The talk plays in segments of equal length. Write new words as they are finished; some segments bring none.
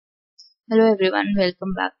Hello everyone,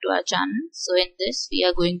 welcome back to our channel. So in this we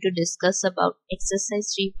are going to discuss about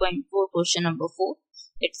exercise 3.4 question number 4.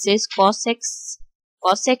 It says cosec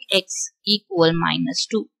x equal minus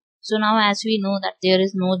 2. So now as we know that there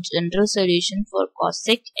is no general solution for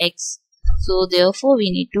cosec x. So therefore we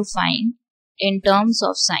need to find in terms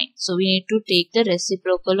of sign. So we need to take the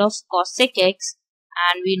reciprocal of cosec x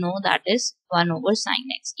and we know that is 1 over sin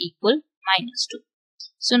x equal minus 2.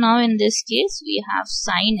 So now in this case we have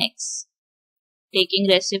sin x. Taking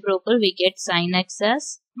reciprocal, we get sin x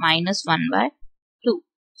as minus 1 by 2.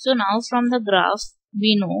 So now from the graph,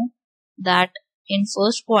 we know that in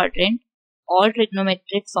first quadrant, all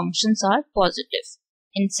trigonometric functions are positive.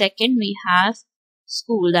 In second, we have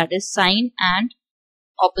school, that is sine, and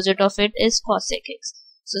opposite of it is cosec x.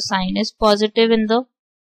 So sine is positive in the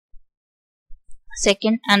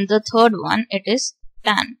second, and the third one, it is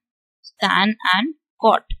tan. Tan and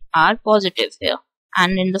cot are positive here.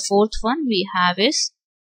 And in the fourth one we have is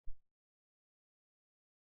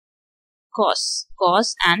cos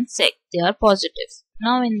and sec, they are positive.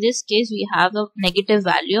 Now in this case we have a negative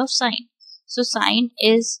value of sine. So sine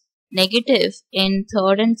is negative in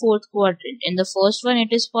third and fourth quadrant. In the first one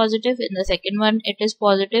it is positive, in the second one it is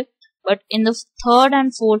positive, but in the third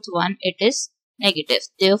and fourth one it is negative.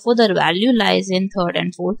 Therefore the value lies in third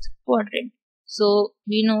and fourth quadrant. So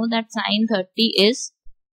we know that sine 30 is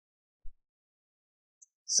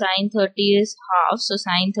half, so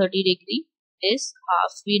sine 30 degree is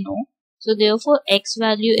half, we know. So therefore x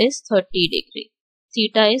value is 30 degree.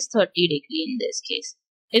 Theta is 30 degree in this case.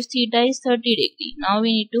 If theta is 30 degree, now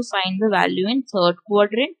we need to find the value in third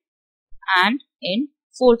quadrant and in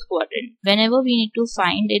fourth quadrant. Whenever we need to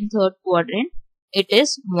find in third quadrant, it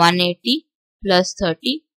is 180 plus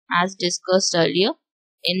 30 as discussed earlier.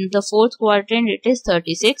 In the fourth quadrant, it is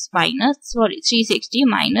 360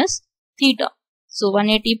 minus theta. So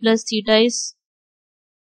 180 plus 30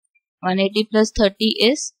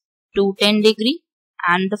 is 210 degree,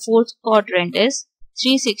 and the fourth quadrant is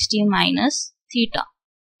 360 minus theta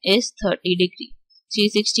is 30 degree.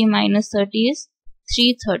 360 minus 30 is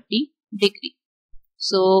 330 degree.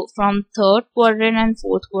 So from third quadrant and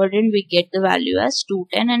fourth quadrant we get the value as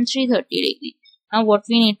 210 and 330 degree. Now what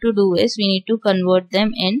we need to do is we need to convert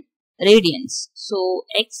them in radians. So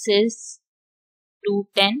x is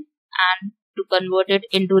 210 and to convert it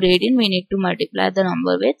into radian, we need to multiply the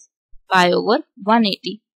number with pi over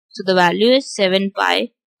 180. So the value is 7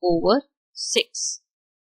 pi over 6.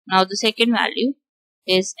 Now the second value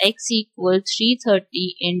is x equal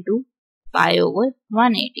 330 into pi over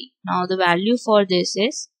 180. Now the value for this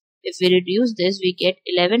is, if we reduce this, we get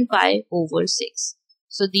 11 pi over 6.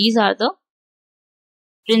 So these are the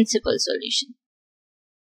principal solution.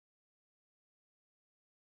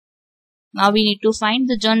 Now we need to find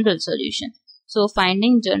the general solution. So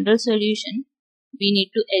finding general solution, we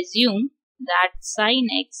need to assume that sin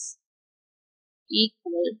x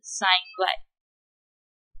equal sin y.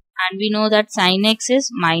 And we know that sin x is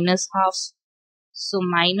minus half. So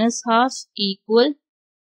minus half equal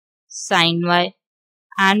sin y.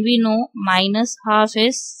 And we know minus half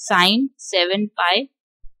is sin 7 pi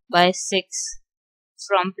by 6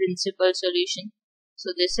 from principal solution.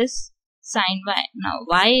 So this is sin y. Now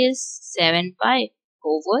y is 7 pi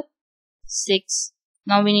over 6.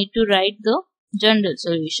 Now we need to write the general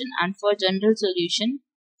solution, and for general solution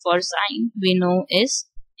for sine we know is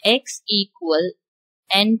x equal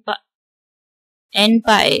n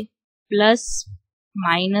pi plus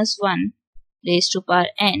minus 1 raised to power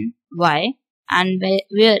n y, and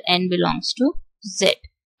where n belongs to z.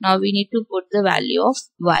 Now we need to put the value of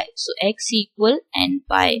y. So x equal n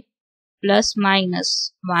pi plus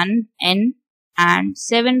minus 1 n and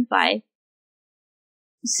 7 pi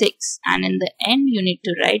 6, and in the end you need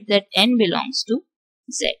to write that n belongs to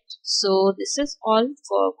z. So this is all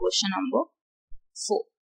for question number 4.